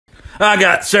I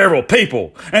got several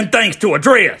people and things to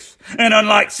address, and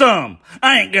unlike some,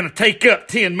 I ain't gonna take up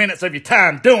 10 minutes of your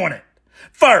time doing it.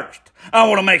 First, I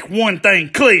want to make one thing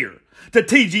clear to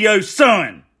TGO's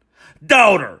son,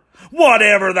 daughter,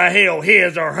 whatever the hell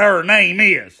his or her name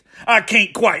is. I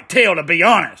can't quite tell, to be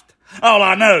honest. All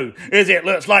I know is it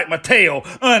looks like Mattel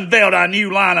unveiled a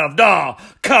new line of doll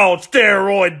called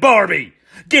Steroid Barbie,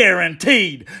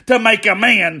 guaranteed to make a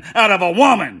man out of a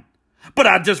woman. But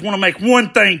I just want to make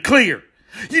one thing clear.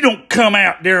 You don't come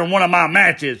out during one of my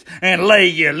matches and lay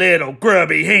your little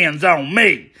grubby hands on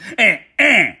me. I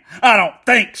don't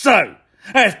think so.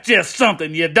 That's just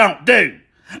something you don't do.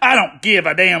 I don't give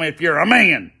a damn if you're a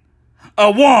man,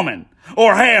 a woman,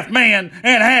 or half man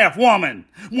and half woman.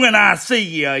 When I see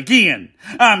you again,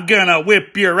 I'm gonna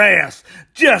whip your ass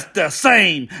just the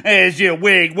same as your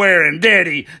wig-wearing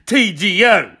daddy,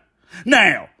 TGO.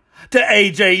 Now, to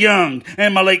AJ Young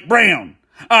and Malik Brown,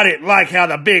 I didn't like how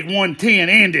the big 110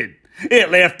 ended.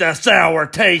 It left a sour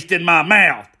taste in my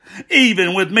mouth,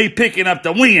 even with me picking up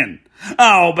the win.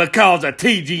 All because of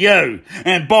TGO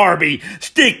and Barbie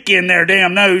sticking their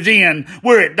damn nose in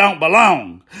where it don't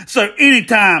belong. So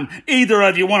anytime either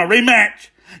of you want a rematch,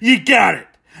 you got it.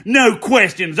 No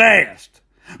questions asked.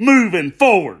 Moving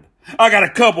forward, I got a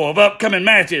couple of upcoming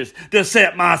matches to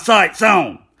set my sights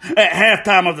on. At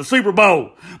halftime of the Super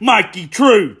Bowl, Mikey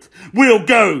Truth will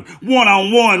go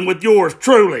one-on-one with yours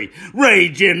truly,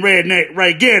 Ragin Redneck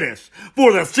Gettys,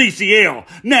 for the CCL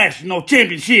National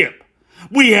Championship.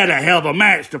 We had a hell of a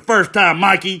match the first time,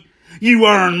 Mikey. You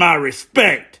earned my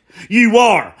respect. You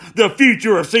are the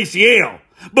future of CCL.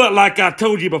 But like I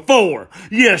told you before,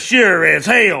 you sure as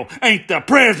hell ain't the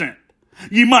present.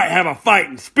 You might have a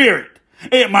fighting spirit.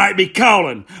 It might be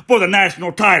calling for the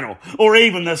national title or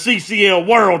even the CCL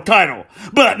World title.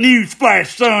 But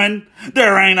newsflash, son,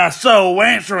 there ain't a soul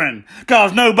answering,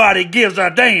 'cause nobody gives a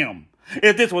damn.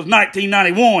 If this was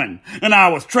 1991 and I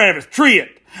was Travis Tritt,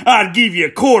 I'd give you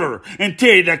a quarter and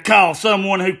tell you to call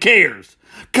someone who cares.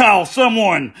 Call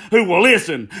someone who will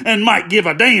listen and might give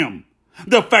a damn.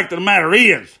 The fact of the matter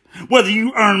is, whether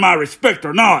you earn my respect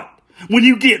or not, when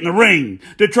you get in the ring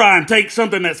to try and take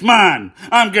something that's mine,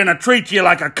 I'm gonna treat you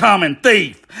like a common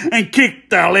thief and kick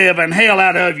the living hell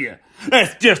out of you.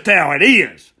 That's just how it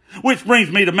is. Which brings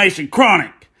me to Mason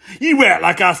Chronic. You act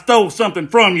like I stole something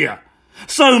from you.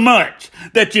 So much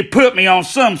that you put me on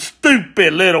some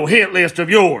stupid little hit list of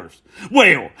yours.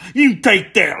 Well, you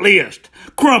take that list,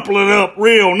 crumple it up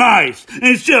real nice,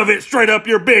 and shove it straight up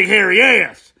your big hairy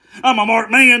ass. I'm a marked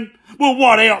man? Well,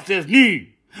 what else is new?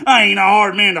 I ain't a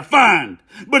hard man to find,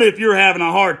 but if you're having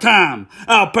a hard time,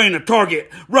 I'll paint a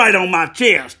target right on my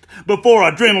chest before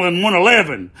Adrenaline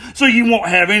 111, so you won't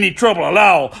have any trouble at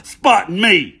all spotting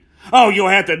me. All you'll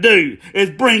have to do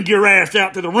is bring your ass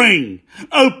out to the ring,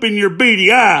 open your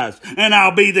beady eyes, and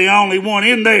I'll be the only one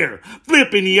in there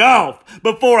flipping you off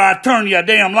before I turn your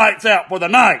damn lights out for the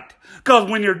night. 'Cause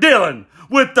when you're dealing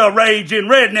with the Ragin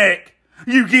Redneck,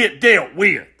 you get dealt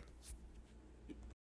with.